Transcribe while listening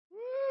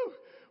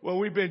Well,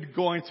 we've been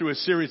going through a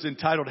series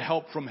entitled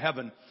Help from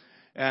Heaven.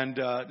 And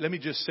let me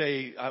just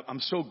say, I'm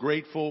so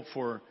grateful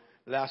for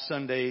last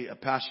Sunday,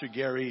 Pastor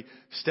Gary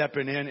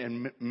stepping in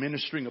and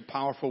ministering a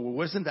powerful,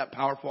 wasn't that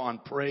powerful on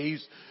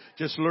praise?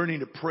 Just learning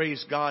to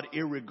praise God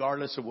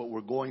irregardless of what we're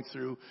going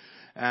through.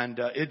 And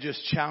it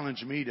just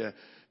challenged me to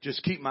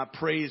just keep my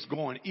praise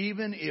going,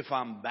 even if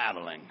I'm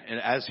battling. And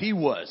as he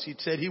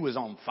said he was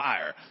on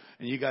fire.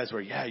 And you guys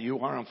were, yeah, you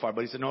are on fire.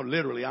 But he said, no,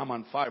 literally, I'm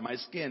on fire. My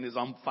skin is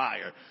on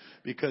fire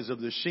because of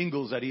the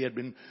shingles that he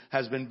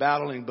has been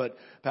battling. But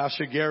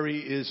Pastor Gary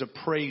is a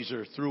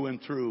praiser through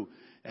and through.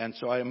 And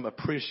so I am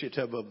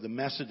appreciative of the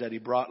message that he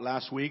brought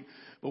last week.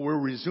 But we're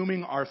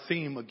resuming our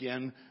theme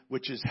again,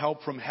 which is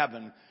Help from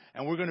Heaven.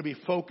 And we're going to be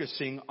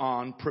focusing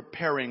on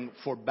preparing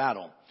for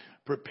battle.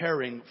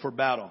 Preparing for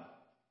battle.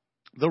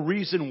 The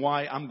reason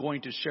why I'm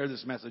going to share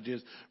this message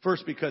is,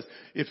 first, because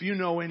if you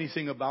know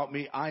anything about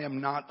me, I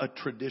am not a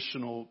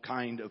traditional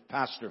kind of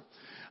pastor.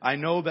 I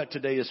know that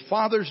today is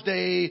Father's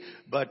Day,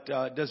 but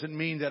doesn't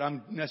mean that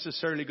I'm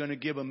necessarily going to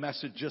give a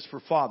message just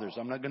for fathers.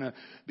 I'm not going to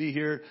be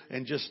here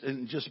and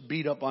just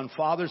beat up on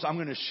fathers. I'm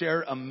going to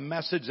share a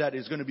message that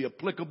is going to be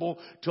applicable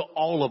to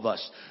all of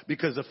us.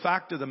 Because the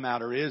fact of the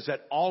matter is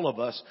that all of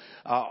us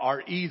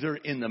are either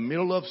in the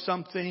middle of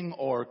something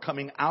or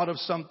coming out of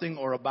something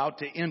or about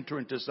to enter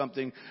into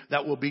something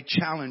that will be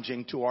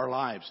challenging to our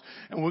lives.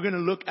 And we're going to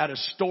look at a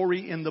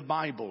story in the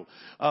Bible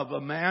of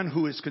a man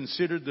who is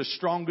considered the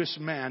strongest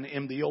man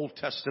in the Old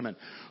Testament,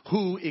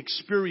 who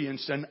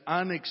experienced an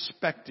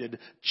unexpected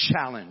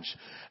challenge.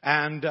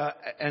 And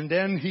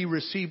then he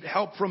received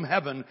help from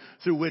heaven,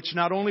 through which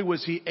not only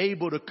was he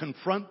able to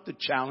confront the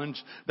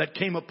challenge that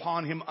came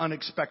upon him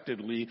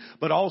unexpectedly,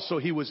 but also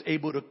he was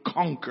able to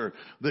conquer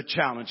the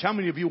challenge. How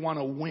many of you want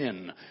to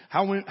win?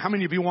 How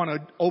many of you want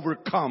to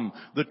overcome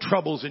the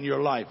troubles in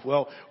your life?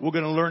 Well, we're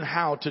going to learn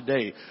how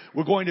today.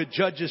 We're going to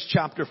Judges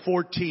chapter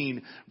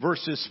 14,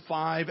 verses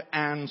 5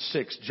 and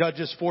 6.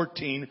 Judges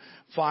 14,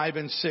 5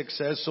 and 6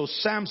 says, so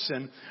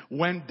Samson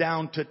went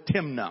down to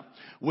Timnah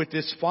with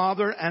his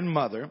father and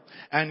mother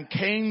and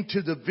came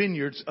to the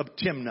vineyards of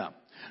Timnah.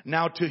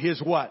 Now to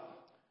his what?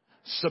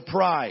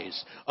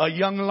 Surprise, a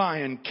young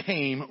lion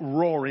came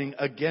roaring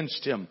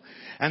against him,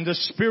 and the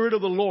Spirit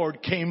of the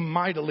Lord came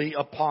mightily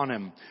upon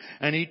him,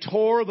 and he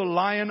tore the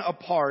lion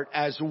apart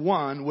as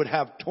one would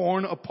have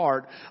torn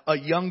apart a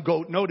young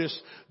goat. Notice,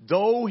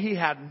 though he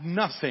had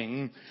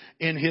nothing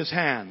in his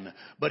hand,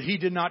 but he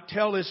did not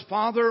tell his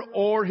father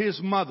or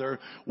his mother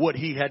what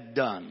he had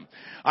done.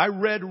 I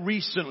read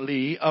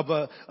recently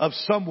of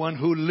someone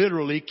who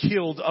literally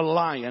killed a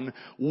lion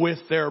with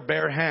their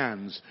bare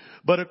hands.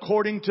 But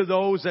according to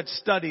those that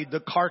studied the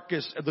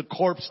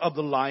corpse of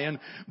the lion,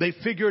 they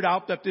figured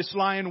out that this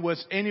lion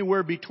was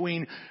anywhere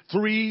between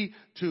 3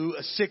 to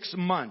 6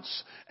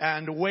 months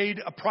and weighed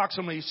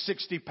approximately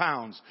 60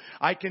 pounds.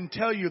 I can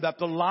tell you that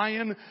the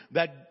lion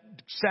that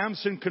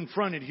Samson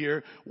confronted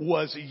here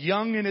was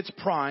young in its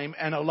prime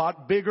and a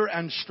lot bigger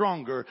and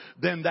stronger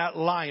than that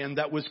lion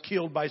that was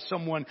killed by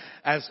someone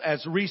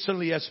as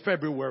recently as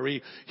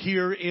February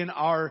here in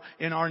our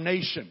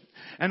nation.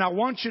 And I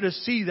want you to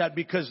see that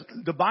because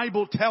the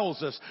Bible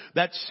tells us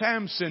that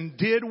Samson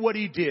did what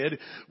he did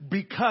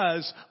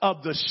because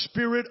of the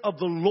Spirit of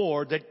the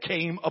Lord that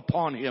came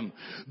upon him.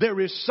 There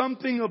is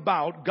something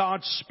about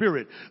God's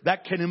Spirit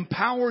that can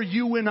empower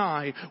you and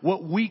I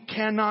what we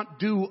cannot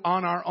do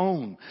on our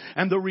own.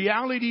 And the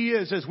reality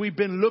is, as we've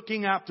been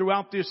looking at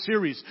throughout this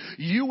series,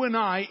 you and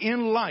I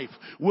in life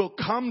will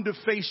come to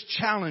face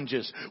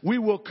challenges. We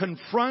will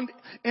confront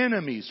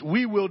enemies.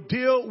 We will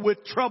deal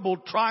with trouble,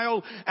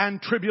 trial,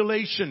 and tribulations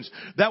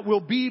that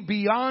will be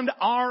beyond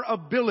our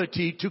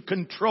ability to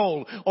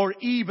control or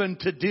even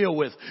to deal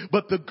with.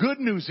 But the good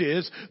news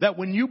is that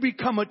when you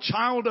become a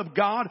child of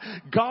God,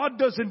 God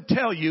doesn't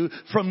tell you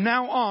from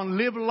now on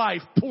live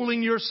life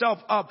pulling yourself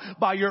up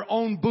by your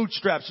own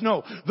bootstraps.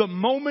 No, the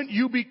moment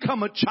you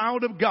become a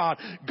child of God,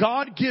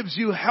 God gives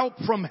you help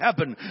from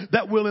heaven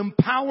that will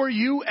empower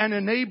you and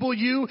enable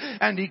you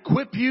and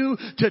equip you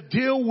to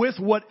deal with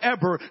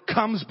whatever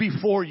comes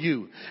before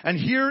you. And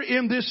here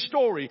in this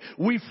story,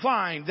 we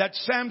find that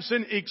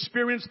Samson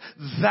experienced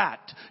that.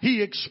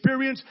 He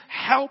experienced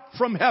help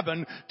from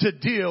heaven to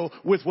deal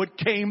with what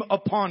came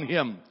upon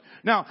him.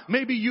 Now,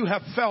 maybe you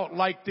have felt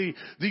like the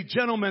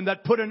gentleman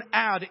that put an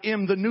ad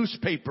in the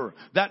newspaper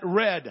that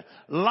read,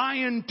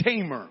 "Lion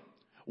Tamer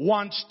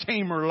wants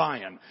tamer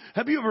lion."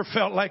 Have you ever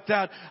felt like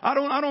that? I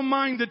don't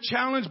mind the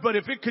challenge, but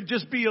if it could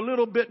just be a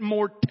little bit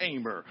more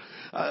tamer.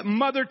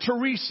 Mother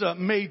Teresa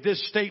made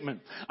this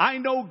statement. I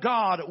know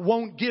God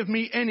won't give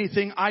me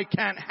anything I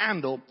can't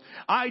handle.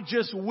 I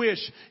just wish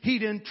He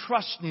didn't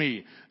trust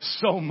me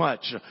so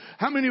much.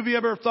 How many of you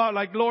ever thought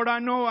like, Lord, I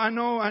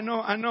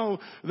know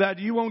that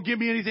you won't give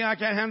me anything I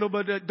can't handle,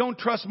 but don't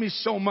trust me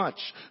so much.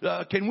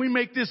 Can we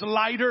make this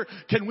lighter?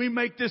 Can we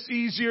make this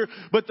easier?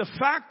 But the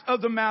fact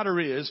of the matter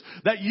is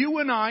that that you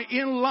and I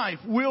in life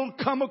will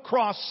come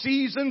across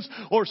seasons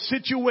or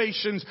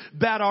situations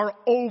that are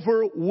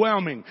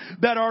overwhelming,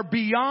 that are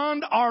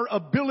beyond our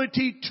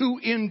ability to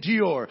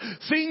endure.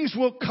 Things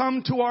will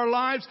come to our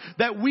lives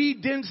that we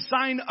didn't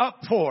sign up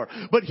for.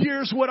 But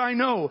here's what I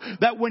know,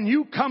 that when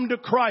you come to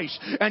Christ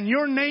and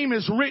your name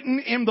is written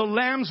in the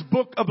Lamb's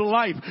book of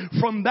life,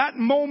 from that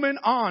moment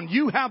on,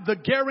 you have the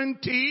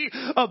guarantee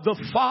of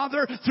the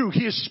Father through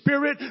His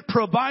Spirit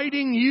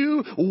providing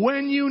you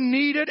when you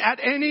need it at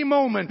any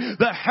moment,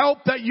 the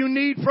help that you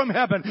need from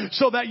heaven,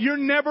 so that you're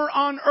never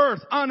on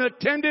earth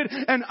unattended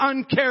and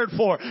uncared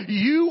for.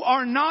 You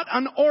are not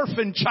an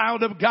orphan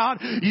child of God.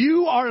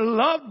 You are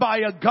loved by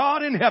a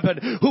God in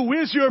heaven who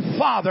is your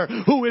Father,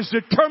 who is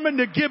determined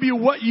to give you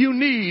what you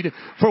need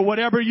for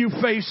whatever you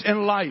face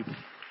in life.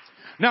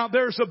 Now,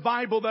 there's a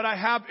Bible that I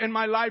have in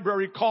my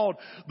library called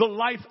the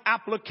Life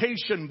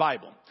Application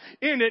Bible.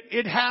 In it,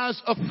 it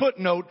has a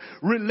footnote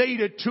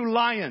related to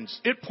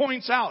lions. It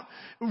points out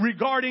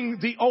regarding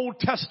the Old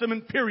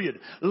Testament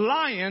period,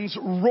 lions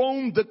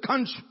roamed the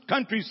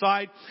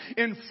countryside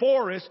in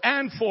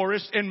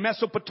forests in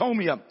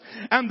Mesopotamia.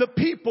 And the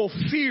people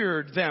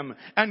feared them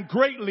and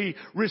greatly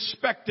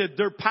respected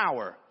their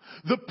power.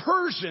 The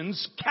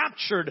Persians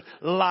captured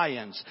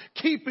lions,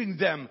 keeping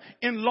them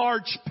in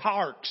large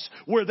parks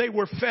where they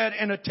were fed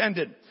and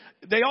attended.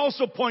 They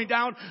also point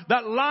out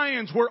that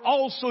lions were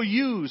also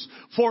used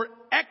for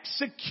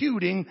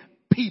executing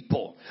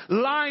people.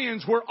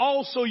 Lions were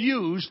also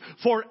used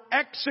for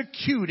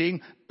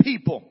executing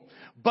people.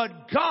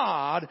 But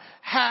God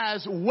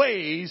has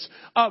ways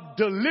of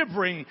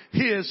delivering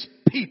His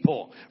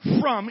people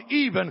from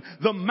even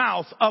the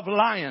mouth of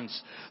lions.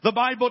 The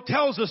Bible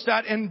tells us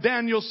that in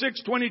Daniel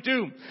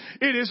 6:22.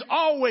 It is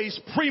always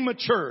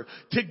premature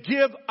to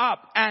give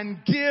up and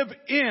give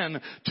in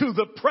to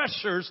the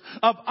pressures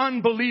of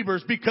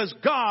unbelievers, because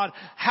God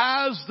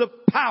has the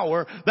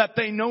power that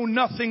they know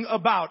nothing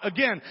about.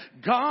 Again,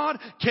 God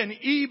can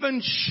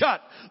even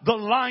shut the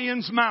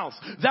lion's mouth.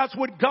 That's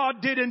what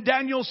God did in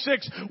Daniel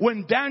 6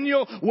 when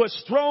Daniel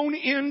was thrown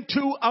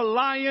into a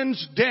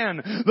lion's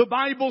den. The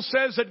Bible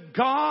says that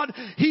God,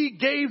 He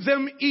gave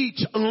them each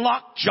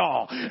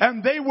lockjaw,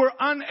 and they were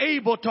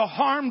unable to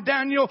harm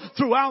Daniel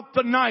throughout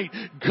the night.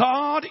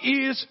 God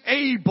is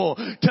able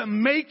to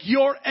make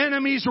your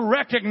enemies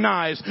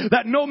recognize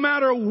that no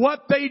matter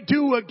what they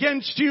do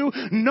against you,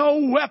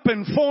 no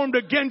weapon formed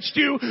against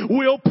you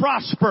will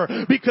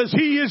prosper, because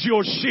He is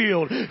your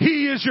shield.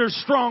 He is your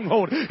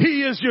stronghold.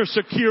 He is your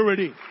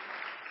security.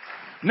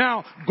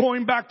 Now,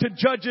 going back to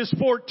Judges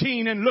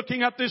 14 and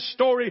looking at this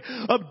story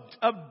of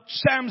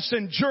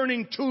Samson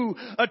journeying to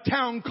a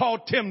town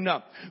called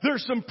Timnah,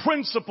 there's some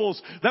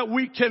principles that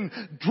we can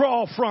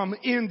draw from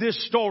in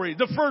this story.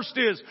 The first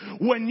is,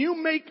 when you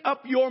make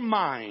up your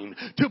mind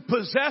to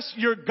possess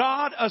your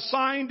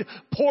God-assigned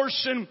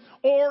portion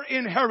or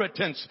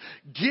inheritance,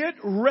 get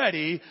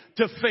ready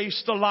to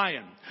face the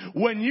lion.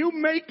 When you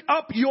make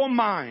up your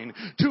mind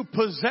to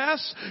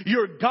possess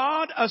your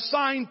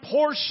God-assigned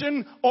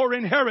portion or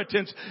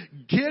inheritance,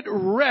 get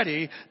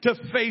ready to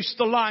face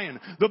the lion.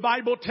 The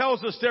Bible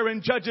tells us there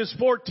in Judges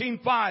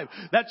 14:5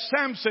 that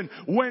Samson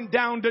went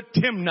down to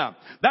Timnah.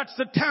 That's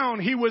the town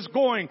he was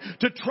going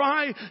to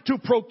try to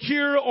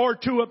procure or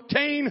to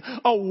obtain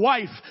a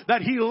wife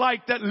that he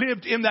liked that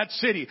lived in that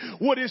city.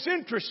 What is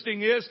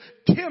interesting is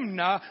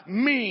Timnah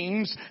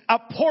means a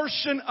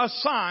portion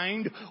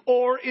assigned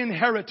or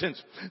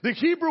inheritance. The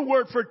Hebrew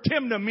word for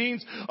Timnah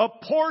means a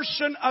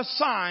portion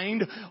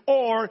assigned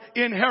or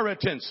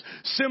inheritance.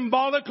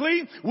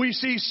 Symbolically, we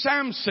see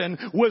Samson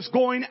was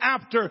going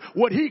after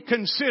what he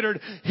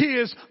considered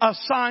his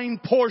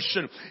assigned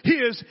portion,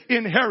 his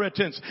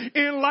inheritance.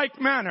 In like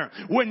manner,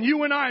 when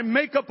you and I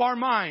make up our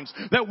minds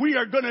that we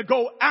are going to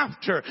go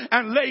after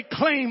and lay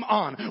claim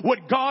on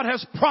what God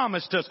has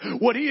promised us,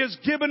 what He has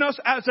given us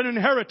as an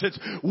inheritance,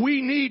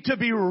 we need to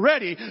be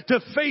ready to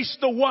face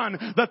the one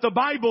that the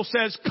Bible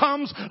says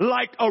comes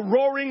like a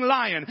roaring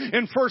lion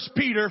in 1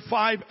 Peter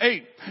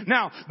 5:8.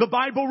 Now, the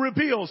Bible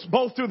reveals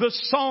both through the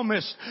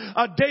psalmist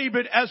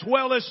David as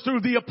well as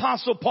through the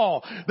apostle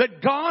Paul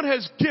that God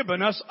has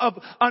given us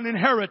an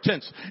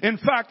inheritance. In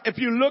fact, if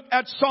you look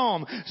at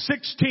Psalm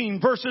 16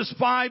 verses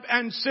 5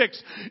 and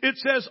 6, it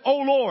says, "O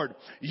Lord,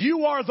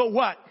 you are the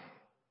what?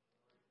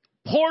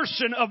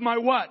 Portion of my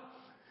what?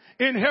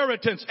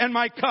 Inheritance and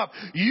my cup.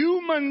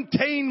 You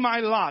maintain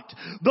my lot."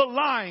 The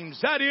lines,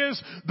 that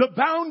is the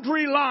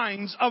boundary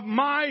lines of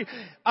my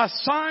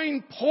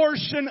assigned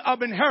portion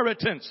of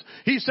inheritance,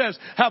 He says,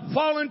 have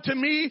fallen to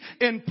me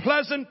in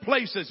pleasant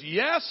places.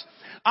 Yes,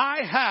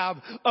 I have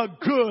a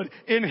good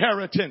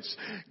inheritance.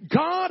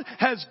 God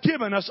has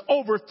given us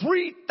over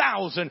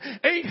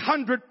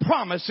 3,800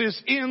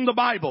 promises in the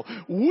Bible.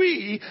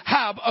 We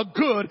have a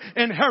good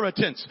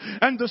inheritance.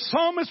 And the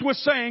psalmist was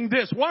saying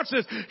this. Watch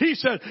this. He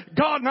said,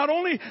 God, not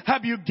only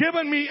have you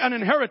given me an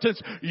inheritance,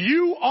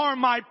 you are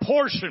my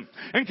portion.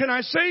 And can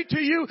I say to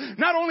you,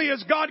 not only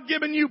has God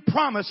given you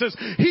promises,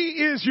 He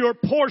is your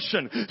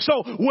portion.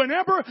 So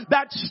whenever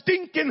that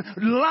stinking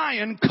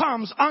lion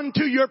comes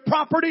onto your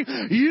property,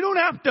 you don't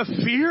have to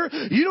fear.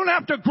 You don't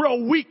have to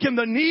grow weak in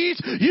the knees.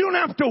 You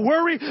don't have to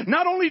worry.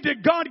 Not only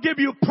did God give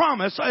you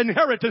promise,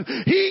 inheritance,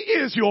 He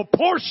is your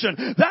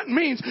portion. That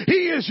means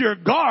He is your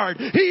guard.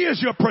 He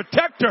is your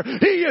protector.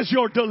 He is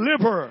your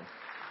deliverer.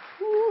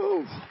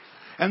 Woo.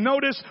 And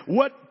notice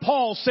what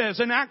Paul says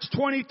in Acts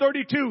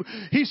 20:32.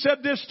 He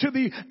said this to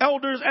the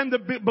elders and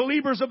the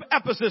believers of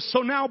Ephesus. So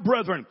now,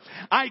 brethren,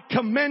 I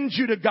commend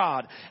you to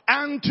God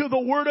and to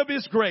the word of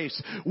His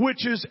grace,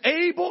 which is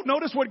able,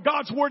 notice what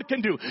God's word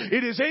can do.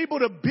 It is able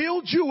to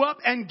build you up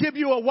and give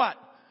you a what?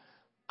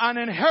 An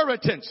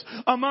inheritance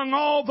among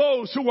all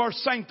those who are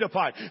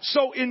sanctified.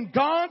 So in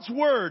God's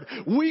word,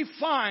 we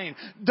find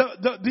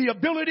the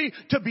ability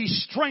to be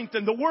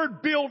strengthened. The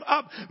word build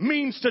up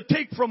means to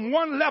take from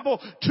one level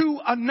to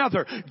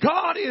another.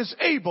 God is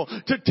able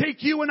to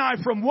take you and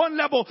I from one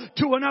level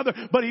to another,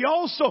 but He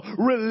also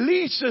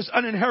releases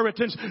an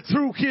inheritance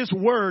through His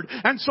word.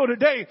 And so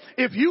today,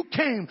 if you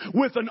came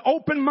with an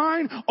open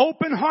mind,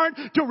 open heart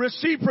to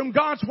receive from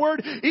God's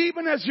word,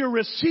 even as you're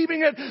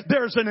receiving it,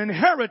 there's an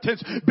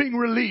inheritance being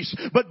released.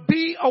 But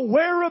be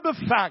aware of the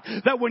fact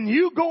that when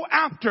you go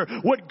after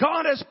what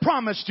God has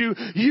promised you,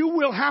 you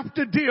will have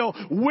to deal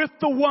with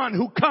the one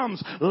who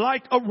comes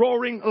like a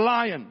roaring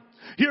lion.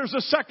 Here's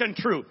the second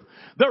truth.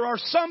 There are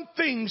some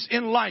things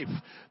in life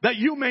that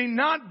you may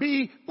not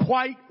be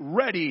quite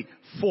ready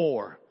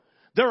for.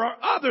 There are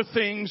other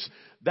things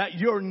that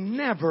you're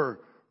never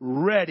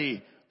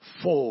ready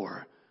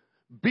for.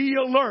 Be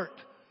alert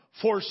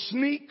for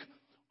sneak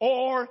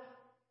or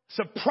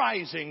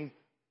surprising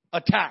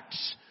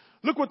attacks.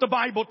 Look what the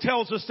Bible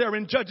tells us there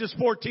in Judges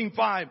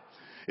 14:5.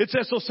 It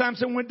says, so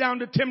Samson went down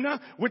to Timnah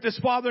with his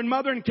father and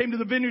mother and came to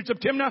the vineyards of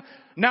Timnah.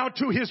 Now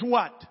to his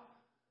what?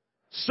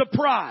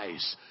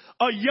 Surprise.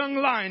 A young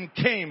lion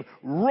came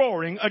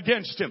roaring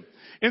against him.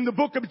 In the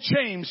book of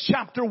James,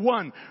 chapter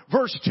 1,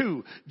 verse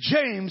 2,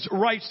 James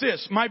writes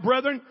this, my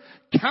brethren,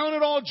 count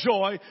it all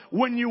joy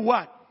when you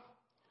what?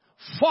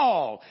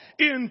 Fall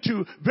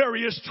into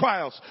various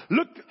trials.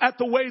 Look at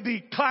the way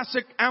the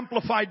classic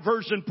amplified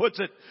version puts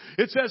it.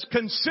 It says,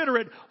 consider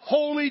it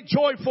wholly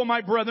joyful,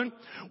 my brethren,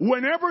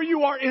 whenever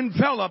you are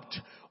enveloped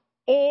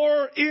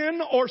or in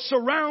or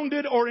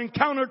surrounded or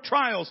encounter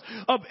trials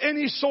of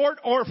any sort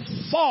or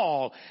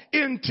fall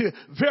into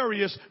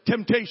various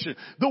temptations.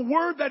 The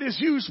word that is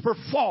used for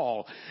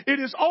fall, it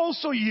is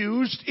also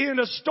used in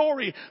a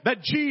story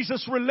that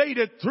Jesus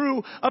related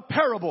through a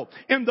parable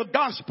in the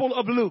Gospel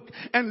of Luke.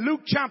 And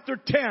Luke chapter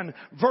 10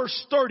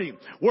 verse 30,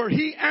 where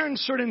He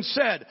answered and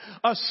said,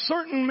 a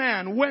certain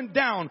man went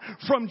down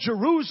from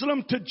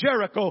Jerusalem to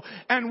Jericho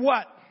and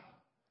what?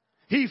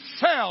 He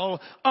fell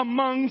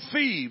among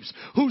thieves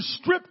who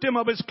stripped him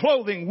of his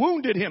clothing,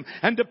 wounded him,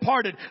 and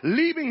departed,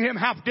 leaving him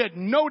half dead.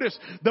 Notice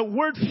the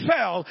word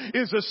fell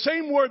is the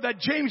same word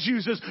that James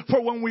uses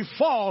for when we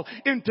fall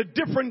into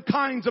different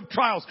kinds of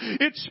trials.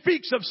 It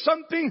speaks of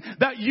something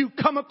that you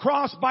come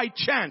across by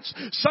chance,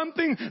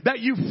 something that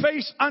you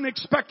face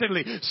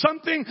unexpectedly,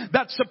 something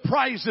that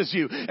surprises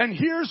you. And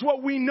here's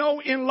what we know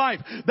in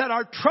life, that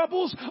our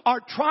troubles,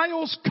 our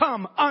trials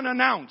come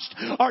unannounced.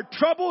 Our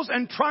troubles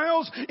and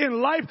trials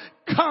in life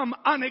come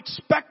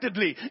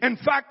unexpectedly. In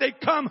fact, they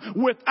come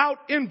without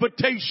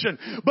invitation.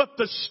 But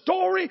the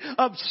story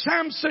of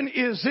Samson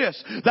is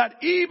this, that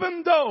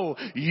even though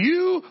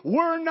you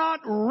were not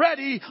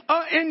ready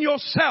in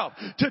yourself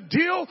to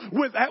deal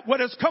with what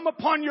has come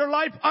upon your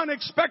life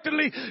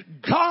unexpectedly,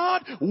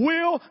 God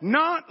will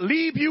not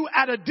leave you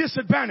at a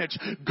disadvantage.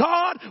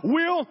 God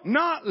will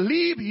not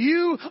leave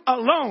you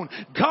alone.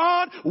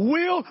 God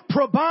will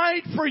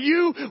provide for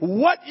you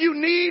what you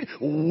need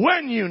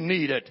when you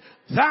need it.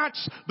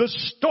 That's the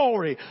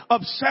story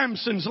of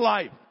Samson's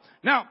life.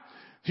 Now,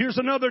 here's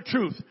another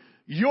truth.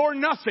 Your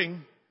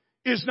nothing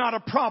is not a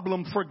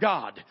problem for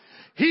God.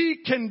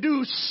 He can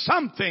do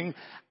something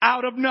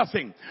out of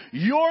nothing.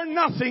 Your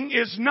nothing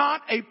is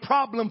not a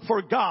problem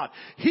for God.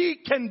 He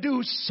can do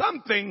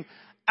something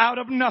out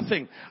of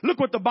nothing. Look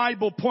what the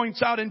Bible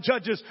points out in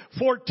Judges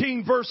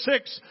 14 verse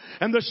 6.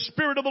 And the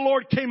Spirit of the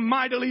Lord came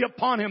mightily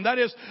upon him, that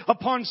is,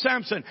 upon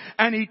Samson.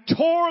 And he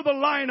tore the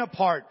lion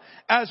apart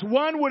as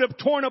one would have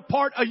torn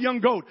apart a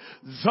young goat,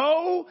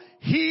 though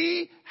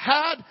he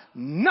had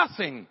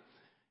nothing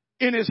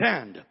in his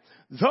hand.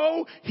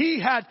 Though he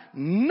had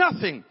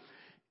nothing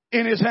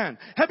in his hand.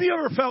 Have you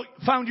ever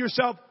found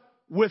yourself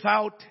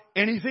without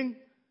anything?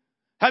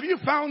 Have you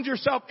found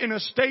yourself in a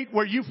state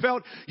where you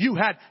felt you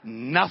had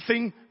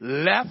nothing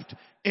left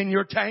in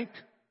your tank?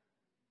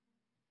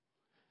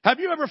 Have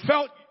you ever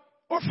felt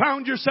or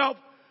found yourself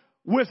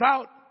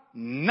without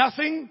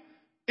nothing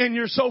in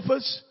your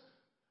sofas?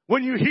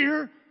 When you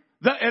hear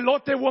the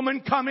elote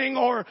woman coming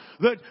or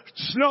the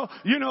snow,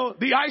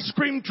 the ice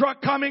cream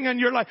truck coming, and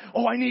you're like,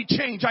 oh, I need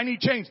change.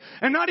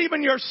 And not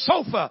even your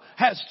sofa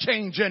has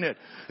change in it.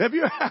 Have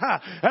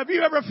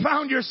you ever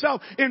found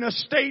yourself in a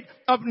state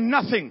of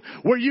nothing,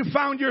 where you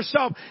found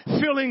yourself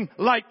feeling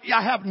like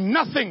I have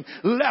nothing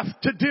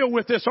left to deal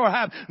with this, or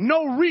have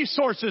no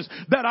resources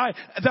that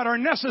are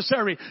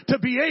necessary to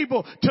be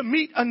able to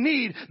meet a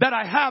need that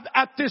I have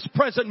at this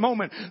present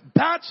moment?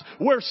 That's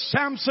where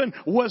Samson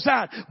was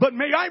at. But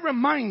may I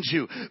remind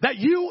you that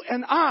you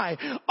and I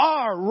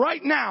are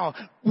right now,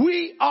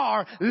 we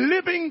are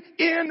living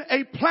in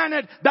a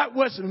planet that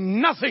was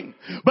nothing.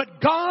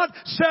 But God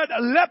said,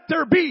 let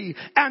there be,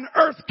 and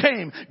earth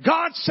came.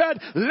 God said,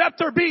 let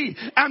there be,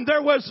 and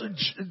there was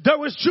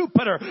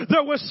Jupiter,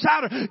 there was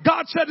Saturn.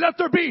 God said, let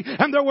there be,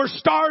 and there were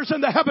stars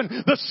in the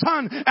heaven, the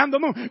sun and the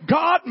moon.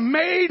 God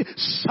made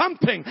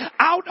something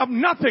out of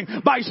nothing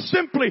by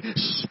simply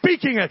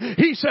speaking it.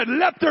 He said,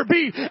 let there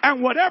be,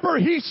 and whatever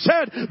He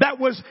said that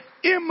was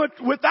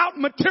without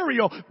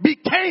material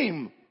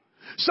became.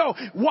 So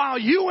while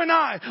you and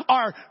I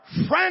are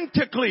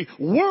frantically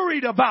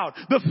worried about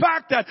the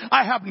fact that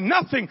I have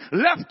nothing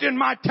left in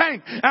my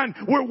tank, and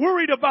we're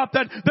worried about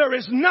that there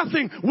is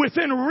nothing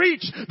within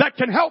reach that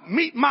can help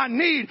meet my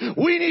need,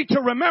 we need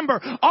to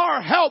remember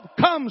our help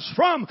comes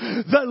from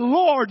the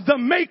Lord, the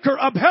maker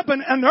of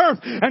heaven and earth.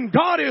 And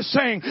God is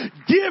saying,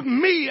 give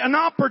me an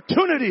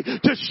opportunity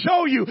to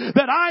show you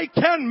that I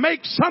can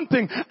make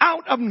something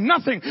out of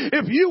nothing.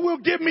 If you will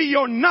give me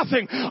your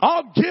nothing,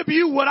 I'll give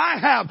you what I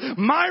have.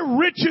 My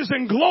riches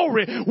and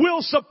glory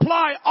will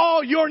supply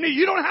all your need.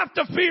 You don't have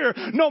to fear,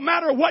 no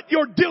matter what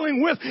you're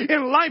dealing with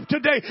in life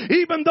today.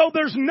 Even though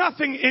there's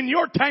nothing in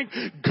your tank,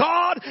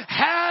 God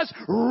has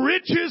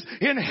riches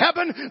in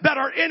heaven that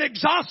are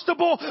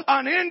inexhaustible,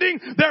 unending.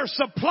 Their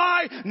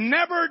supply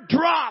never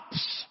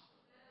drops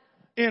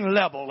in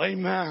level.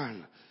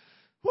 Amen.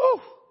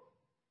 Woo.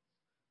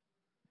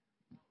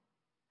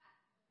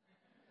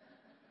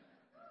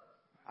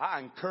 I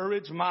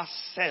encourage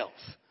myself.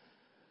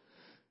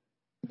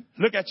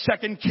 Look at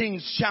 2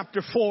 Kings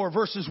chapter 4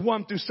 verses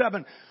 1 through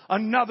 7.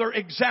 Another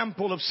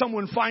example of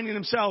someone finding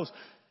themselves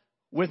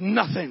with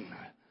nothing.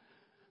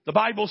 The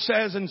Bible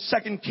says in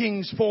 2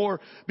 Kings 4,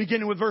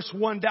 beginning with verse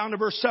 1 down to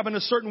verse 7, a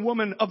certain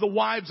woman of the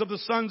wives of the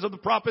sons of the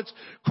prophets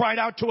cried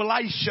out to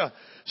Elisha,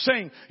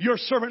 saying, your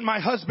servant, my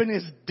husband,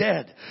 is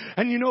dead.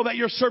 And you know that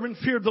your servant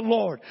feared the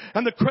Lord.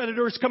 And the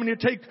creditor is coming to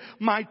take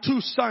my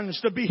 2 sons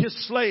to be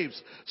his slaves.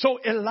 So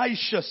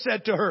Elisha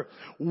said to her,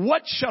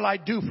 what shall I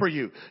do for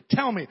you?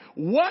 Tell me,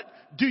 what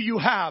do you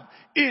have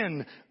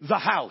in the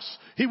house?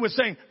 He was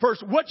saying,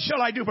 first, what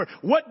shall I do for her?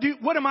 What do you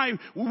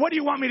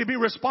want me to be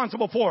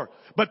responsible for?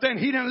 But then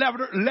he didn't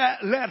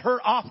let her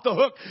off the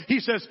hook. He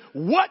says,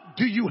 what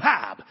do you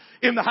have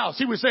in the house?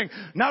 He was saying,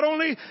 not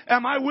only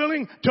am I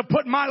willing to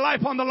put my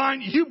life on the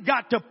line, you've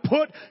got to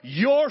put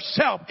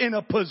yourself in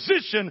a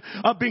position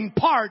of being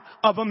part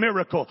of a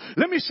miracle.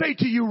 Let me say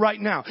to you right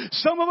now,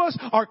 some of us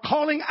are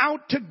calling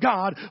out to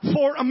God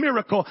for a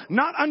miracle,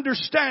 not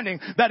understanding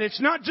that it's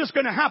not just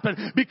going to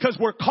happen because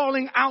we're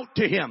calling out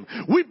to Him.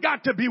 We've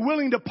got to be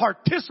willing to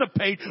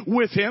participate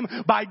with Him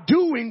by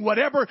doing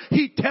whatever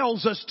He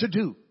tells us to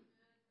do.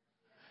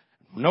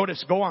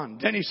 Notice, go on.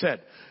 Then he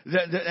said,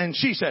 and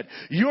she said,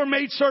 your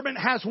maidservant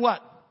has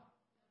what?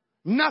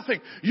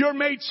 Nothing. Your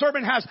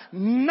maidservant has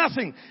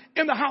nothing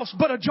in the house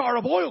but a jar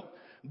of oil.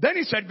 Then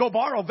he said, go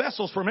borrow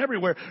vessels from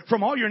everywhere,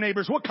 from all your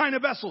neighbors. What kind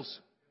of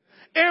vessels?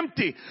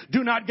 Empty.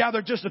 Do not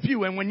gather just a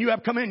few. And when you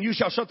have come in, you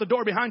shall shut the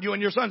door behind you,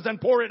 and your sons then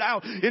pour it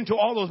out into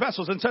all those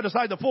vessels and set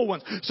aside the full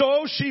ones.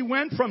 So she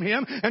went from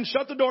him and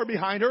shut the door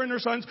behind her and her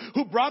sons,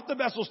 who brought the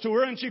vessels to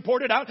her, and she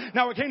poured it out.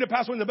 Now it came to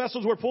pass when the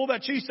vessels were full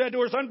that she said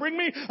to her son, bring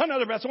me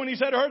another vessel. And he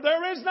said to her,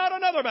 there is not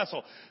another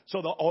vessel.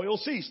 So the oil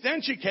ceased.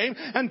 Then she came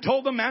and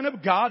told the man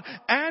of God,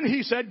 and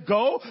he said,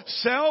 go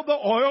sell the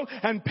oil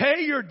and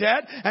pay your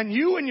debt, and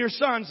you and your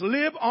sons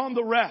live on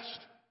the rest.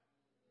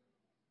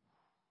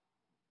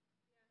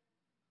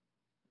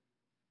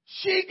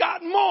 She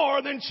got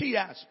more than she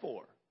asked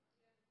for.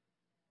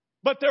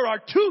 But there are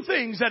 2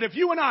 things that if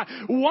you and I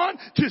want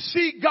to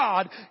see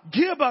God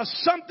give us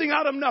something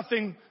out of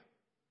nothing,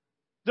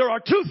 there are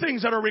 2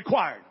 things that are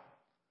required.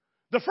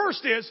 The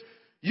first is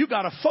you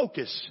got to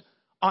focus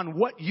on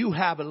what you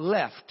have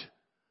left,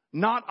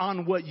 not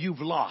on what you've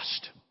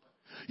lost.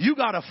 You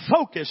got to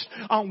focus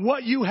on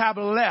what you have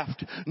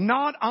left,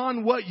 not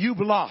on what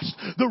you've lost.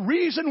 The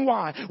reason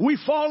why we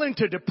fall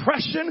into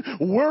depression,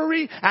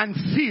 worry, and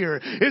fear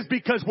is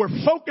because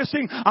we're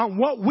focusing on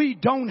what we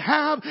don't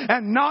have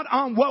and not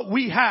on what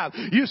we have.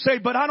 You say,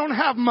 but I don't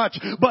have much.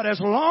 But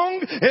as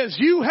long as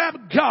you have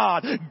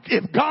God,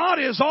 if God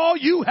is all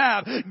you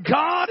have,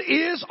 God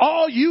is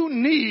all you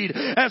need.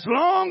 As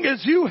long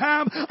as you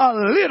have a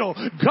little,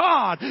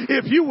 God,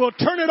 if you will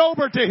turn it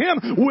over to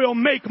Him, will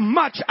make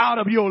much out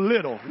of your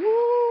little.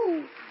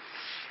 Woo.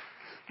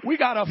 We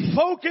got to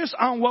focus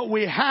on what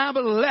we have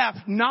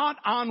left, not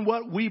on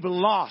what we've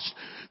lost.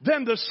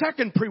 Then the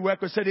second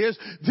prerequisite is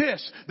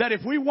this, that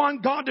if we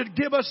want God to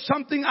give us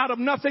something out of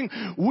nothing,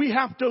 we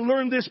have to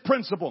learn this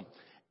principle.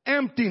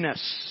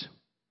 Emptiness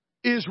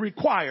is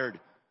required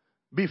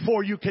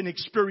before you can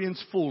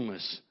experience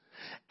fullness.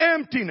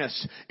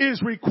 Emptiness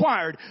is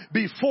required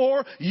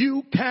before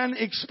you can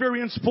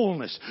experience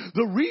fullness.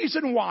 The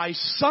reason why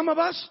some of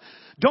us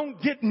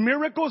don't get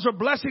miracles or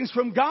blessings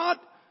from God,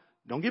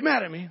 don't get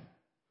mad at me,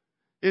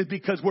 is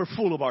because we're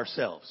full of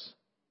ourselves.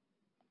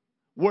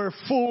 We're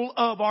full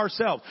of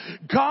ourselves.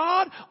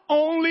 God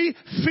only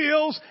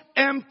fills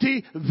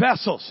empty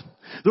vessels.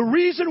 The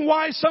reason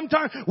why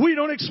sometimes we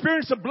don't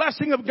experience the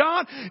blessing of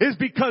God is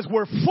because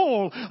we're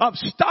full of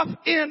stuff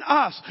in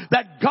us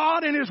that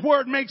God in His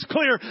Word makes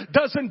clear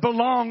doesn't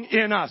belong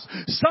in us.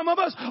 Some of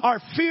us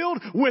are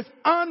filled with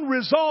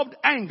unresolved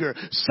anger.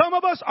 Some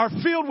of us are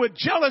filled with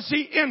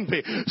jealousy,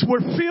 envy.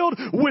 We're filled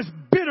with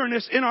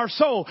bitterness in our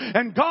soul.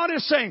 And God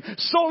is saying,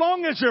 so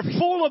long as you're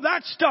full of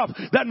that stuff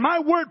that my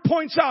Word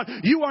points out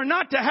you are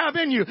not to have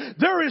in you,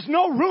 there is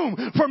no room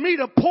for me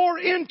to pour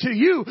into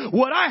you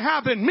what I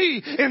have in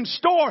me in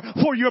store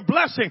for your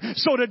blessing.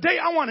 So today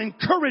I want to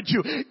encourage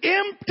you.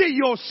 Empty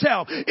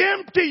yourself.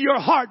 Empty your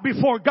heart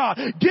before God.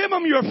 Give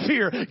Him your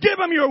fear. Give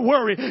Him your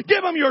worry.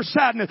 Give Him your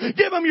sadness.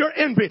 Give Him your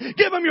envy.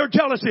 Give Him your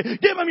jealousy.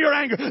 Give Him your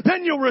anger.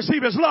 Then you'll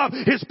receive His love,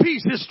 His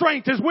peace, His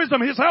strength, His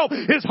wisdom, His help,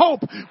 His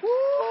hope,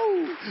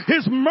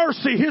 His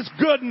mercy, His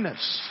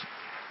goodness.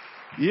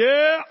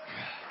 Yeah.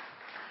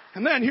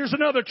 And then here's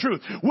another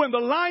truth. When the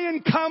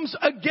lion comes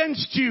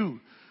against you,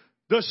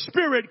 the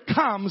Spirit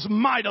comes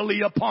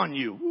mightily upon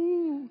you.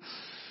 Ooh.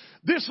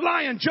 This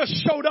lion just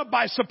showed up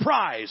by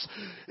surprise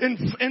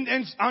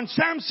on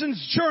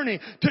Samson's journey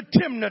to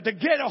Timnah to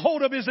get a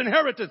hold of his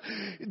inheritance.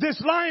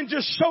 This lion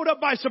just showed up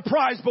by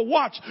surprise. But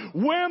watch,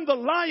 when the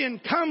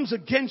lion comes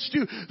against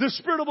you, the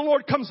Spirit of the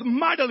Lord comes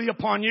mightily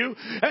upon you.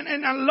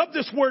 And I love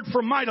this word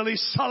for mightily,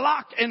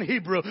 salak in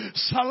Hebrew.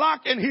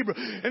 Salak in Hebrew.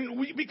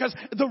 And because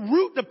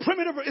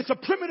it's a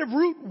primitive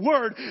root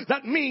word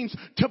that means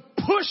to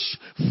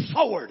push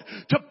forward.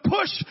 To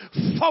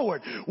push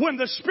forward. When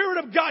the Spirit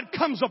of God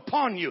comes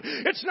upon you,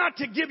 it's not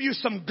to give you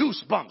some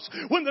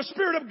goosebumps. When the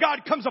Spirit of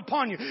God comes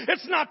upon you,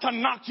 it's not to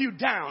knock you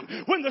down.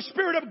 When the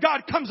Spirit of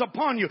God comes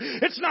upon you,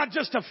 it's not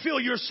just to fill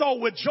your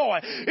soul with joy.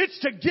 It's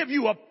to give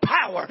you a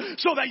power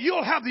so that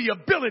you'll have the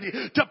ability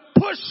to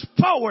push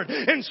forward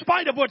in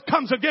spite of what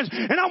comes against.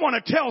 And I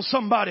want to tell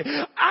somebody,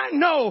 I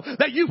know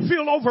that you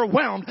feel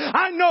overwhelmed.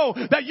 I know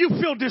that you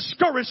feel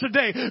discouraged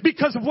today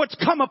because of what's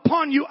come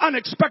upon you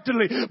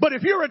unexpectedly. But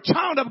if you're a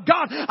child of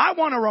God, I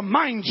want to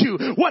remind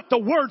you what the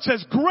Word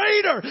says.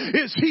 Greater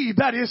is He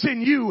that is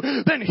in you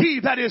than he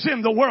that is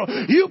in the world.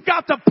 You've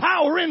got the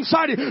power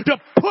inside you to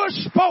push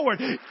forward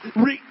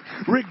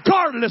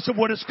regardless of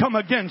what has come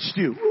against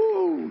you.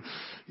 Ooh.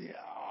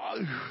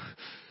 Yeah.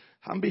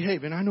 I'm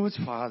behaving. I know it's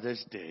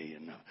Father's Day.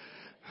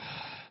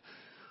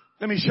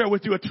 Let me share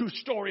with you a true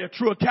story, a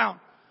true account.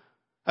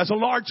 As a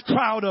large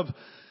crowd of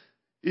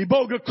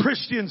Iboga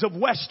Christians of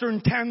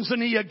Western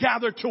Tanzania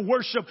gathered to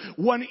worship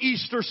one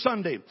Easter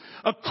Sunday,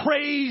 a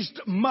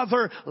crazed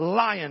mother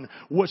lion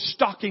was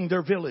stalking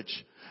their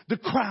village. The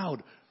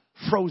crowd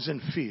froze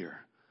in fear.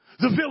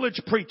 The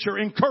village preacher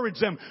encouraged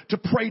them to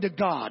pray to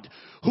God,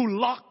 who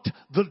locked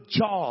the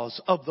jaws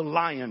of the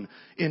lion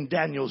in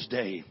Daniel's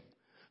day.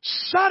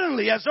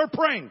 Suddenly, as they're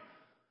praying,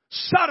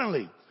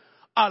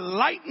 a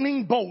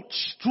lightning bolt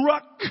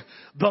struck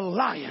the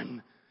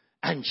lion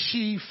and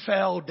she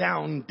fell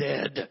down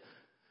dead.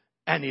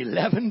 And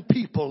 11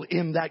 people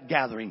in that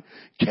gathering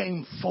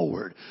came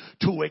forward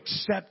to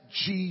accept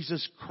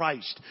Jesus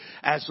Christ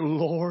as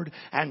Lord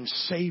and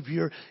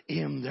Savior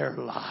in their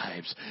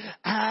lives.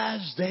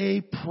 As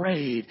they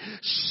prayed,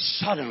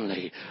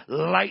 suddenly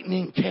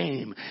lightning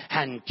came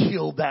and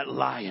killed that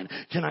lion.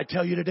 Can I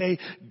tell you today,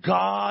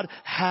 God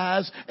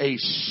has a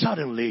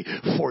suddenly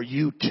for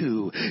you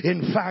too.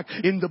 In fact,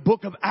 in the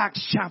book of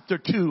Acts chapter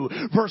 2,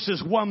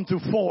 verses 1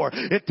 through 4,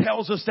 it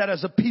tells us that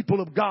as a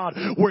people of God,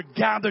 we're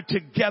gathered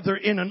together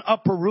in an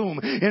upper room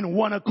in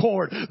one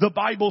accord. The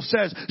Bible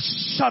says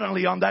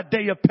suddenly on that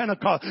day of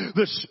Pentecost,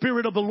 the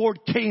Spirit of the Lord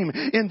came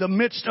in the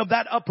midst of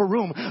that upper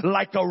room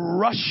like a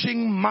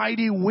rushing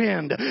mighty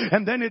wind.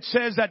 And then it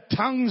says that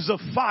tongues of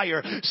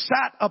fire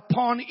sat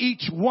upon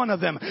each one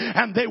of them,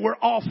 and they were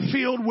all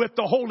filled with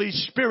the Holy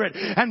Spirit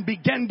and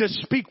began to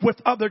speak with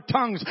other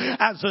tongues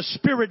as the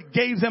Spirit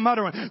gave them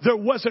utterance. There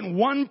wasn't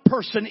one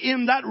person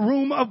in that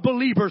room of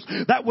believers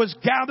that was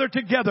gathered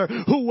together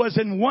who was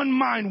in one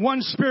mind,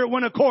 one spirit,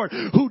 one accord,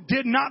 who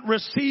did not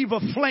receive a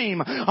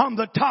flame on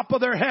the top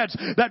of their heads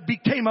that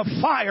became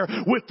a fire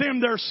within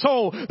their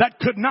soul that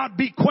could not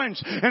be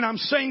quenched. And I'm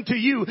saying to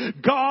you,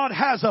 God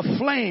has a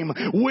flame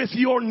with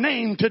your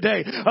name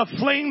today. A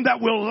flame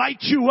that will light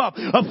you up.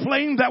 A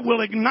flame that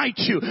will ignite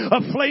you.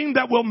 A flame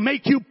that will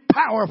make you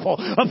powerful.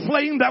 A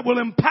flame that will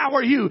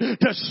empower you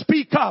to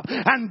speak up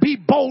and be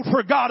bold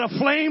for God. A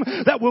flame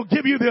that will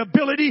give you the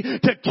ability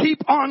to keep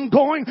on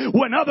going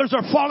when others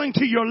are falling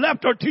to your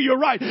left or to your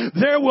right.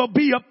 There will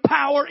be a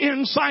power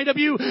inside of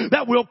you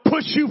that will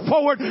push you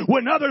forward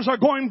when others are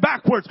going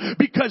backwards,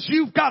 because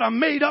you've got a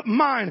made up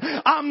mind.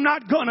 I'm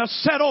not going to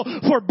settle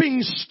for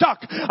being stuck.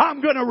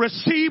 I'm going to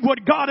receive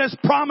what God has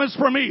promised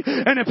for me.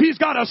 And if He's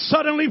got a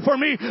suddenly for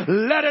me,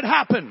 let it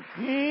happen.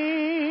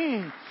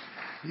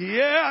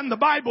 Yeah, and the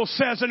Bible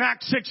says in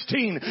Acts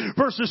 16,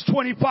 verses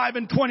 25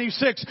 and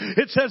 26,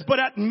 it says, but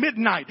at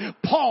midnight,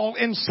 Paul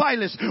and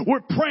Silas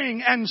were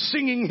praying and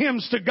singing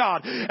hymns to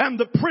God, and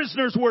the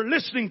prisoners were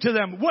listening to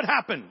them. What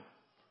happened?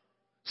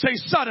 Say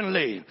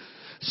suddenly.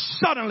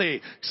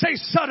 Suddenly. Say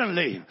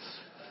suddenly.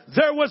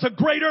 There was a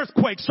great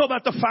earthquake, so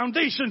that the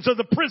foundations of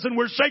the prison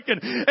were shaken,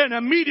 and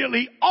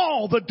immediately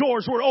all the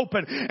doors were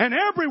open and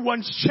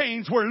everyone's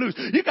chains were loose.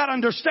 You got to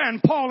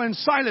understand, Paul and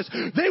Silas,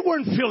 they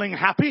weren't feeling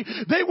happy.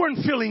 They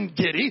weren't feeling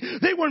giddy.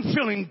 They weren't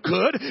feeling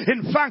good.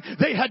 In fact,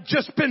 they had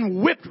just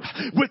been whipped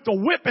with the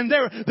whip, and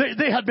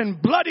they had been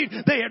bloodied.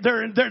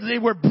 They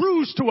were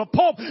bruised to a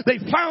pulp. They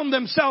found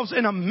themselves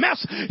in a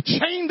mess,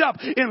 chained up,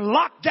 in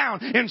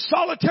lockdown, in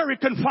solitary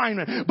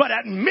confinement. But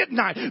at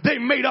midnight, they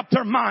made up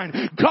their mind.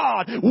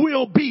 God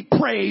will be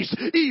praised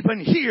even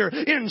here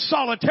in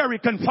solitary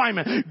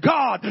confinement.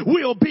 God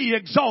will be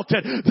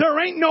exalted. There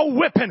ain't no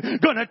whipping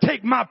gonna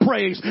take my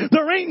praise.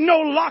 There ain't no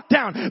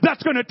lockdown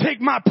that's gonna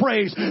take my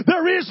praise.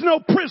 There is no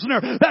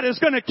prisoner that is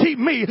gonna keep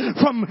me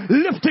from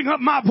lifting up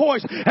my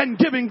voice and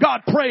giving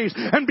God praise.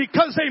 And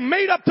because they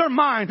made up their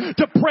mind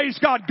to praise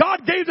God,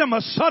 God gave them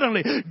a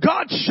suddenly.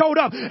 God showed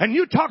up. And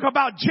you talk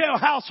about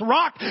jailhouse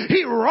rock.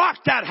 He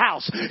rocked that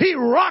house. He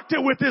rocked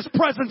it with His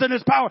presence and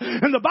His power.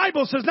 And the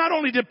Bible says not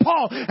only did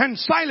Paul and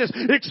Silas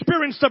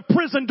experienced the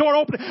prison door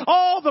open,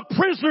 all the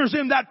prisoners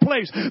in that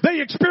place, they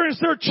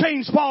experienced their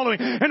chains falling.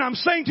 And I'm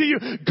saying to you,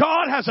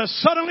 God has a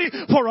suddenly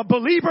for a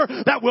believer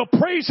that will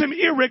praise Him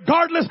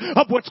irregardless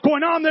of what's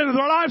going on in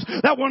their lives.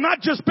 That will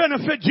not just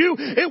benefit you,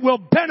 it will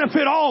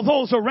benefit all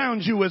those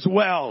around you as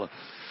well.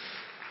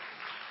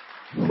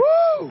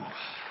 Woo!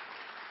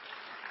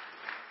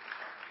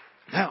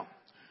 Now,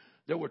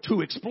 there were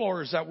two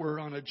explorers that were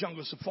on a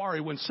jungle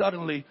safari when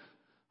suddenly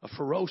a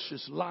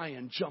ferocious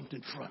lion jumped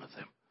in front of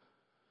them.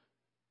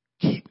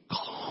 Keep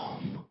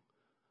calm.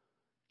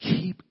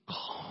 Keep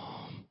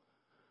calm.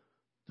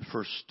 The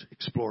first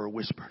explorer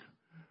whispered,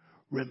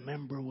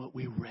 remember what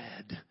we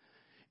read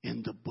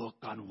in the book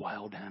on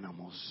wild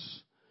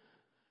animals.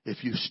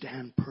 If you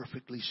stand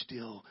perfectly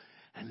still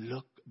and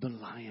look the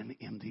lion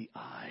in the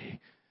eye,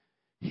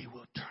 he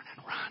will turn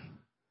and run.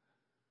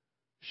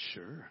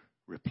 Sure,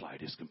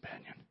 replied his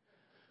companion.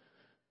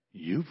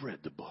 You've read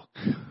the book.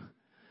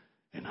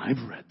 And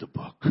I've read the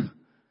book.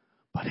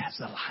 But has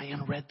the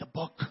lion read the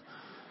book?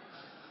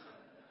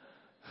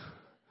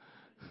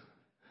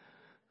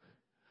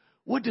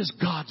 What does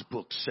God's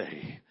book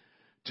say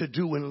to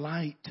do in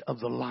light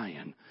of the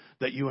lion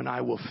that you and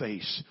I will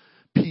face?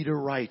 Peter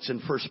writes in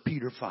 1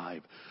 Peter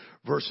 5,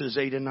 verses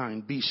 8 and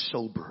 9, be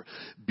sober,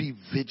 be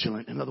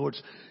vigilant. In other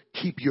words,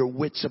 keep your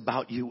wits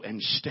about you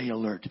and stay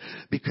alert,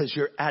 because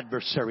your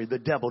adversary, the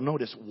devil,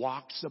 notice,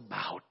 walks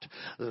about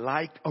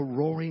like a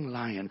roaring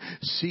lion,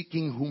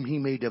 seeking whom he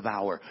may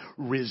devour.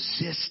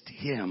 Resist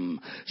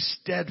him,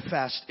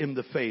 steadfast in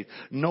the faith,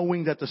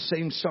 knowing that the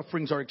same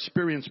sufferings are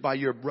experienced by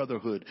your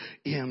brotherhood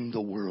in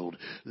the world.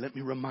 Let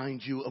me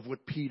remind you of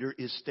what Peter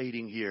is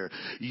stating here.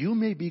 You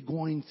may be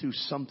going through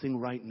something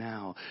right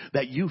now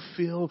that you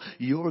feel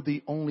you're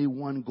the only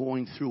one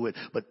going through it,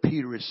 but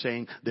Peter is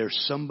saying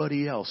there's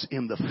somebody else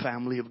in the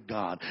family of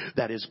God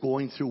that is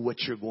going through what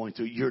you're going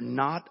through. You're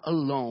not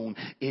alone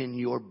in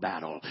your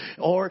battle.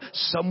 Or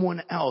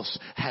someone else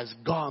has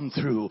gone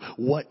through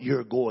what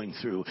you're going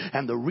through.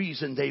 And the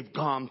reason they've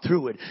gone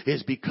through it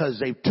is because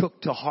they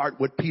took to heart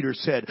what Peter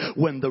said.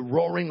 When the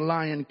roaring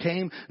lion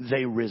came,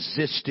 they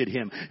resisted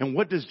him. And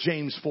what does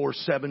James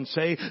 4:7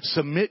 say?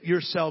 Submit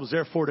yourselves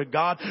therefore to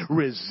God.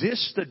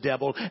 Resist the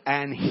devil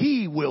and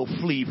he will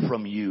flee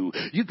from you.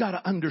 You got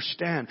to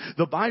understand,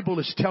 the Bible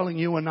is telling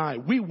you and I,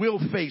 we will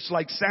face,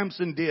 like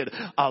Samson did,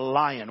 a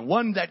lion,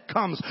 one that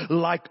comes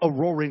like a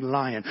roaring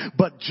lion.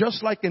 But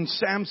just like in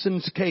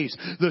Samson's case,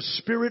 the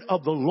Spirit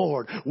of the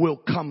Lord will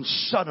come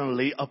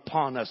suddenly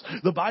upon us.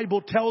 The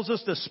Bible tells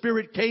us the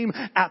Spirit came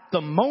at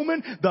the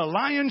moment the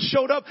lion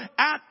showed up.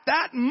 At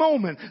that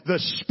moment, the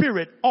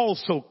Spirit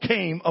also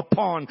came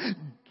upon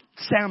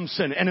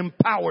Samson and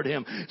empowered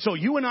him. So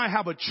you and I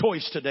have a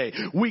choice today.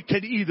 We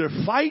can either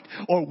fight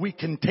or we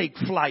can take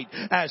flight.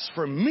 As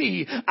for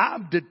me,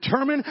 I've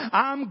determined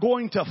I'm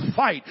going to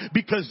fight,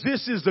 because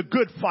this is the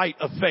good fight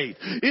of faith.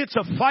 It's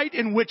a fight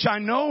in which I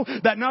know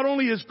that not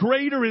only is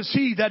greater is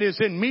He that is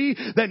in me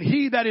than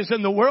he that is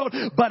in the world,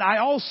 but I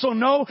also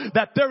know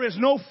that there is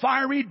no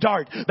fiery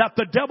dart that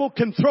the devil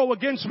can throw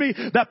against me,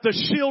 that the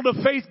shield of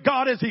faith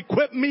God has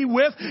equipped me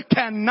with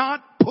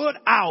cannot put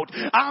out.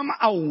 I'm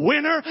a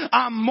winner.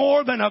 I'm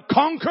more than a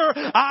conqueror.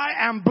 I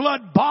am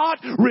blood bought,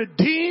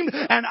 redeemed,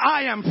 and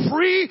I am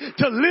free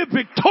to live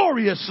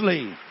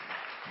victoriously.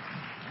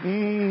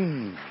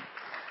 I'm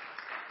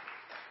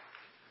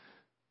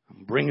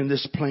bringing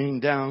this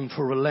plane down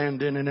for a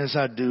landing, and as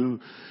I do,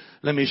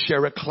 let me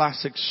share a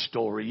classic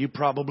story. You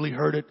probably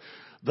heard it.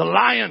 The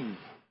lion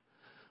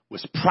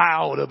was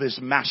proud of his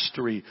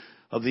mastery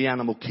of the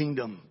animal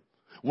kingdom.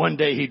 One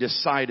day he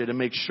decided to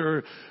make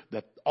sure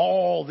that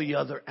all the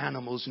other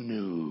animals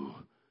knew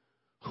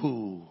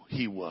who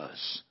he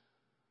was,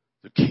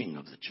 the king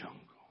of the jungle.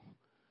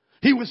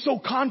 He was so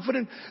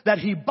confident that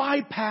he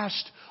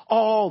bypassed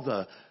all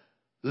the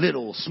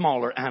little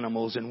smaller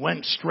animals and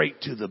went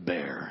straight to the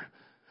bear.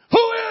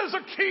 Who is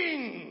a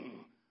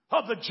king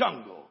of the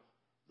jungle?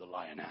 The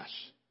lion asked.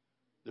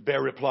 The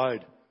bear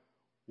replied,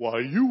 why,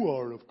 you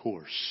are, of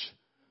course.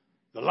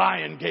 The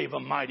lion gave a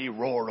mighty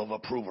roar of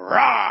approval.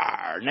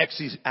 Rawr! Next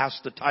he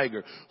asked the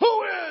tiger,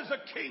 who is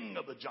a king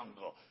of the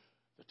jungle?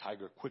 The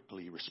tiger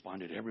quickly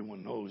responded,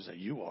 everyone knows that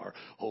you are,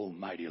 oh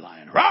mighty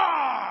lion.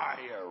 Rawr!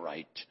 You're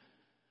right.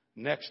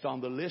 Next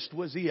on the list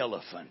was the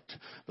elephant.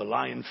 The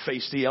lion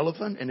faced the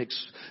elephant and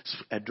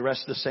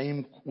addressed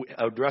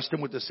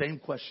him with the same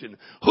question.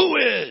 Who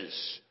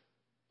is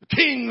the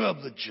king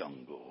of the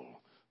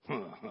jungle?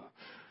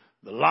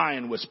 The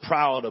lion was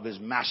proud of his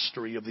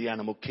mastery of the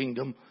animal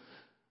kingdom,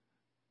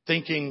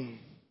 thinking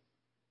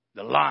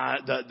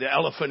the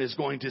elephant is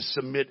going to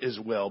submit as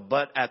well.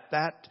 But at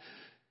that,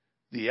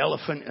 the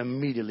elephant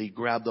immediately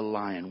grabbed the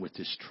lion with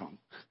his trunk.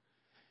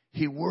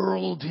 He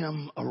whirled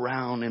him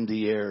around in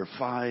the air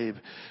 5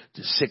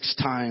 to 6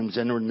 times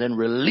and then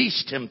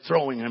released him,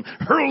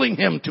 hurling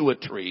him to a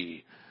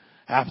tree.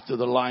 After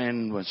the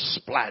lion was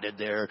splatted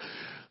there,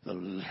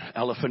 the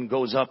elephant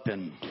goes up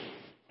and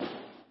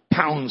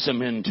pounds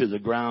him into the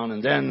ground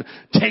and then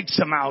takes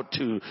him out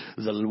to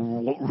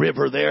the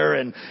river there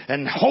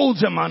and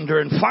holds him under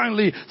and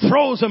finally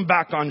throws him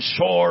back on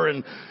shore.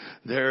 And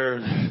there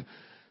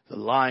the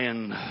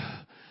lion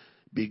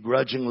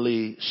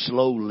begrudgingly,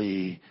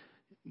 slowly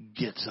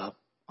gets up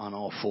on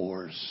all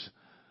fours,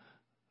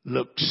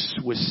 looks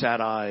with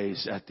sad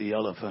eyes at the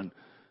elephant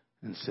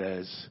and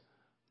says,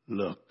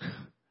 look,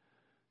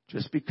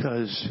 just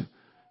because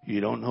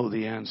you don't know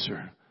the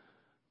answer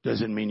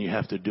doesn't mean you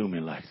have to do me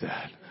like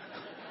that.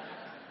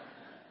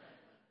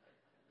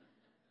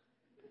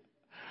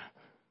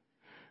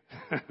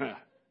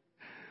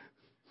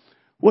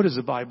 What does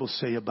the Bible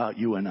say about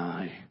you and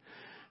I?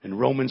 In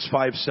Romans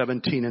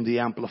 5:17 in the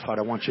Amplified,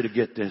 I want you to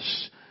get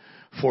this.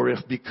 For if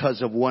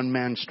because of one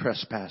man's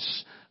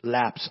trespass,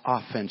 lapse,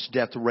 offense,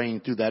 death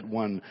reigned through that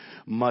one,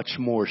 much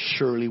more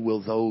surely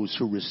will those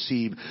who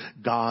receive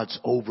God's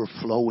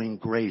overflowing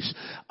grace,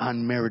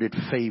 unmerited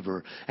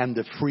favor, and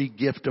the free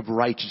gift of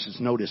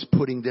righteousness, notice,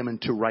 putting them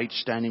into right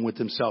standing with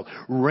himself,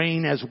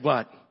 reign as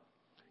what?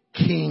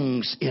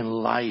 Kings in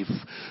life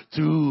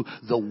through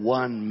the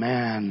one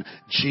man,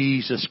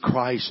 Jesus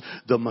Christ,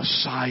 the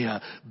Messiah,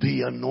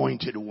 the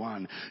anointed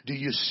one. Do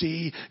you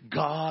see?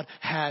 God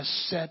has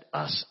set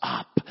us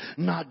up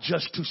not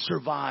just to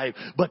survive,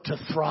 but to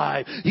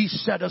thrive. He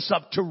set us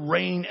up to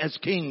reign as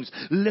kings.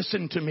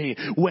 Listen to me.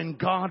 When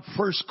God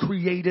first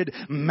created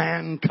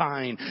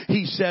mankind,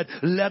 He said,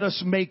 let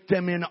us make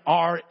them in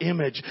our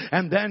image.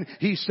 And then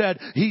He said,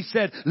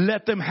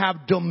 let them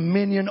have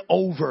dominion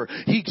over.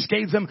 He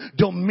gave them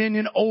dominion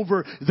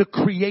over the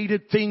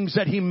created things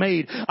that He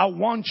made. I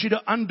want you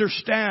to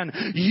understand,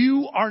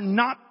 you are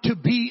not to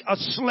be a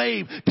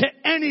slave to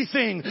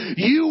anything.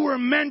 You were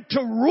meant to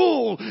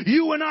rule.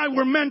 You and I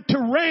were meant to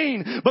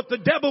reign. But the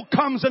devil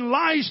comes and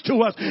lies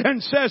to us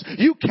and says,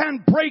 you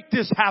can't break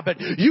this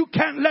habit. You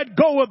can't let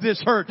go of this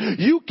hurt.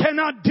 You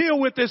cannot deal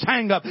with this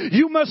hang up.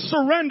 You must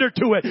surrender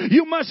to it.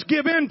 You must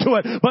give in to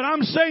it. But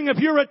I'm saying if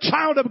you're a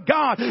child of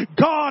God,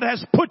 God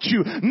has put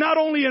you not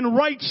only in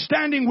right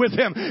standing with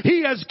Him,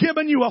 He has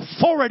given you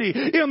authority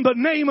in the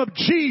name of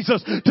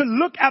Jesus to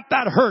look at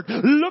that hurt,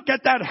 look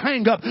at that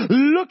hang up,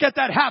 look at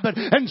that habit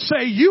and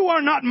say, you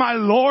are not my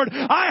Lord.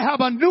 I have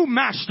a new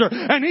master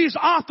and He's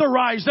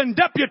authorized and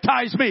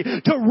deputized me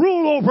to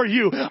rule over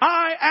you.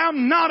 I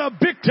am not a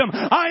victim.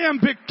 I am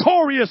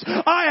victorious.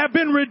 I have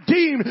been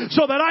redeemed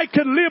so that I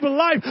can live a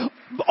life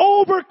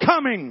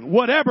overcoming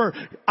whatever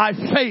I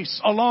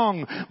face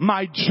along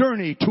my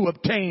journey to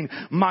obtain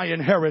my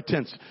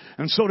inheritance.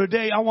 And so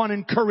today I want to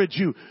encourage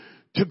you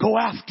to go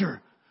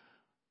after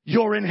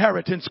your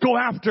inheritance. Go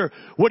after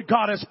what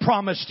God has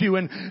promised you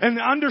and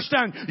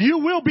understand you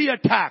will be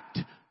attacked,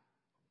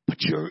 but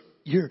you're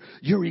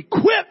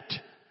equipped.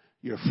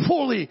 You're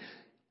fully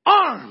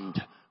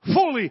armed,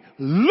 fully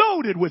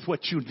loaded with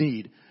what you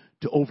need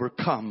to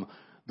overcome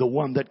the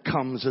one that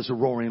comes as a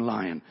roaring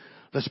lion.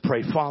 Let's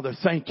pray. Father,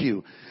 thank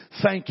you.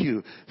 Thank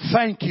you.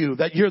 Thank you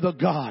that you're the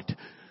God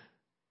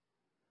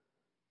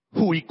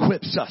who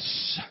equips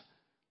us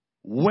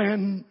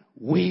when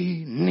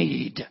we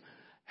need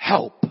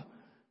help.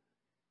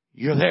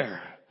 You're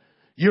there.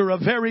 You're a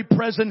very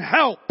present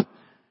help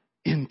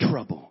in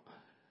trouble.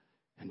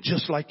 And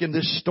just like in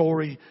this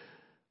story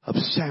of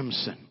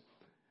Samson,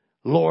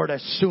 Lord,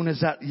 as soon as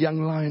that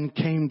young lion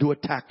came to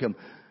attack him,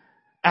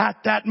 at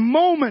that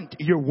moment,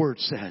 your word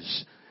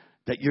says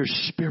that your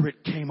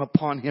Spirit came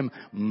upon him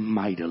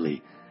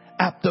mightily.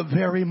 at the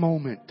very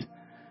moment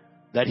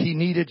that he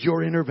needed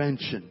your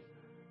intervention,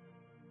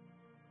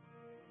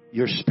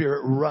 your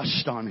Spirit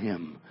rushed on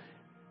him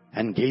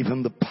and gave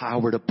him the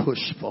power to push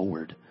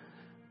forward,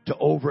 to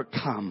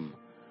overcome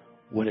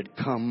what had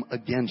come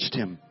against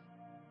him.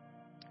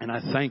 And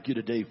I thank you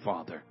today,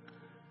 Father.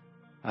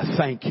 I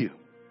thank you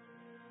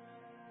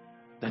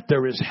that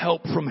there is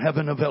help from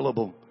heaven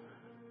available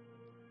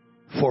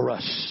for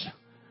us.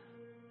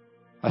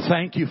 I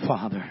thank you,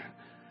 Father,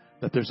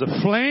 that there's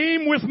a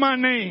flame with my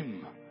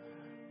name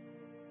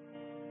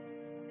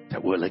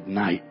that will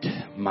ignite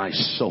my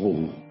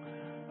soul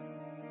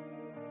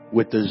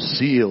with the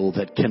zeal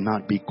that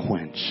cannot be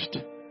quenched,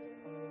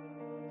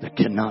 that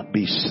cannot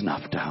be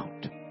snuffed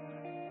out.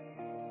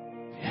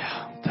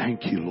 Yeah,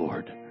 thank you,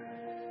 Lord.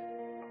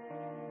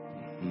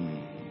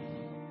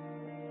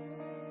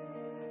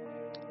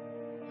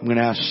 I'm going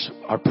to ask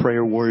our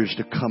prayer warriors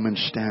to come and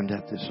stand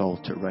at this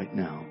altar right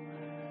now.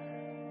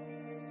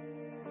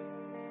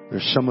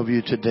 There's some of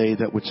you today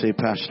that would say,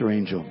 Pastor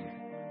Angel,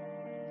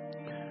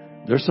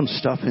 there's some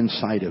stuff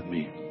inside of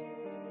me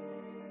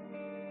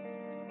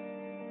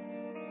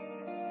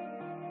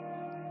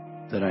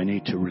that I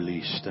need to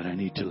release, that I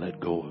need to let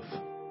go of.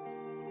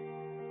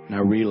 And I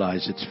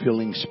realize it's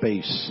filling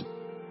space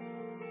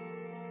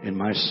in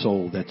my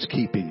soul that's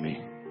keeping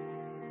me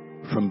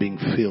from being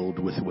filled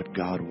with what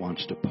God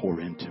wants to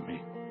pour into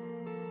me.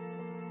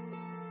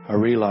 I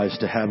realize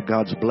to have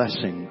God's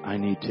blessing, I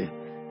need to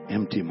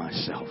empty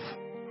myself.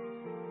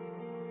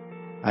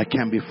 I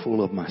can't be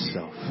full of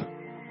myself.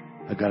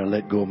 I've got to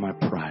let go of my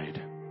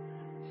pride.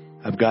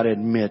 I've got to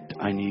admit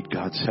I need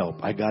God's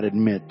help. I got to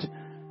admit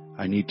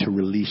I need to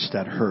release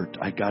that hurt.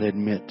 I got to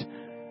admit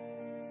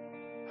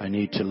I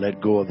need to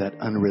let go of that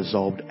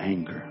unresolved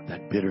anger,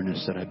 that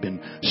bitterness that I've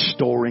been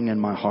storing in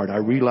my heart. I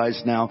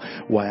realize now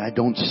why I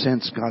don't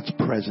sense God's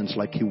presence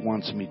like He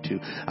wants me to.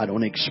 I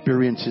don't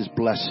experience His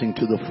blessing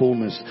to the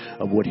fullness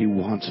of what He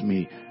wants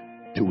me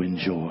to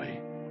enjoy.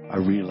 I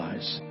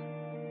realize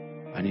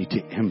I need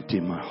to empty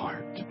my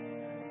heart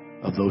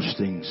of those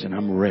things, and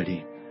I'm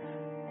ready,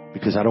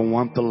 because I don't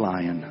want the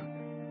lion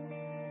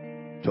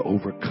to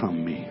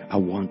overcome me. I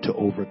want to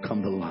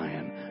overcome the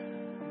lion.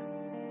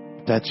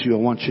 If that's you, I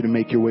want you to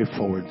make your way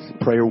forward.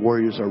 Prayer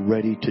warriors are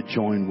ready to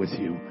join with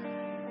you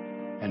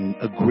and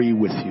agree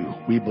with you.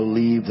 We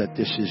believe that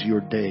this is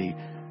your day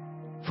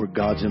for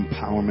God's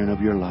empowerment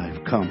of your life.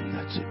 Come,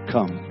 that's it.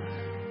 Come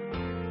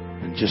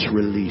and just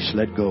release.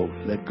 Let go,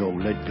 let go,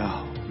 let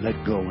go,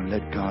 let go, and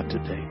let God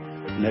today.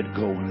 Let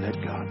go and let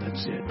God.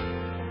 That's it.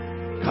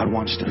 God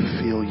wants to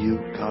feel you.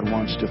 God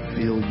wants to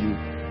feel you.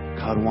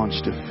 God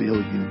wants to feel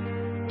you.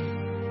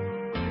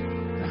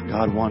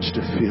 God wants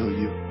to feel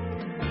you.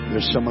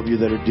 There's some of you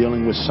that are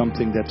dealing with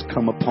something that's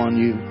come upon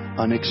you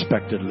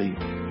unexpectedly,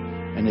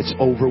 and it's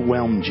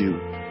overwhelmed you,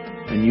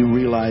 and you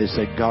realize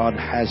that God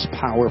has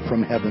power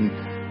from heaven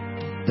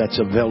that's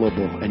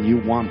available, and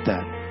you want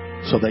that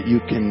so that you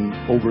can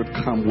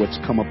overcome what's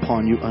come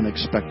upon you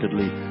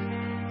unexpectedly.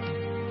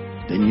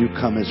 Then you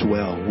come as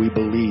well. We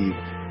believe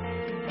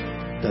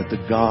that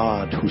the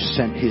God who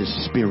sent His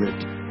Spirit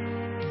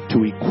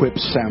to equip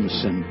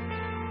Samson,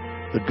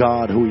 the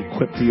God who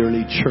equipped the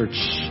early church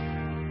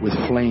with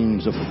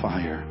flames of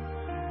fire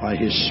by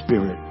His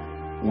Spirit,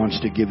 wants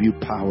to give you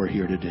power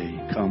here today.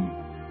 Come.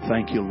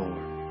 Thank you,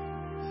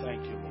 Lord.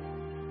 Thank you,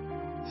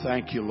 Lord.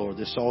 Thank you, Lord.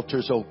 This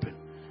altar's open.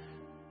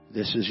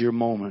 This is your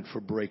moment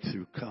for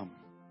breakthrough. Come.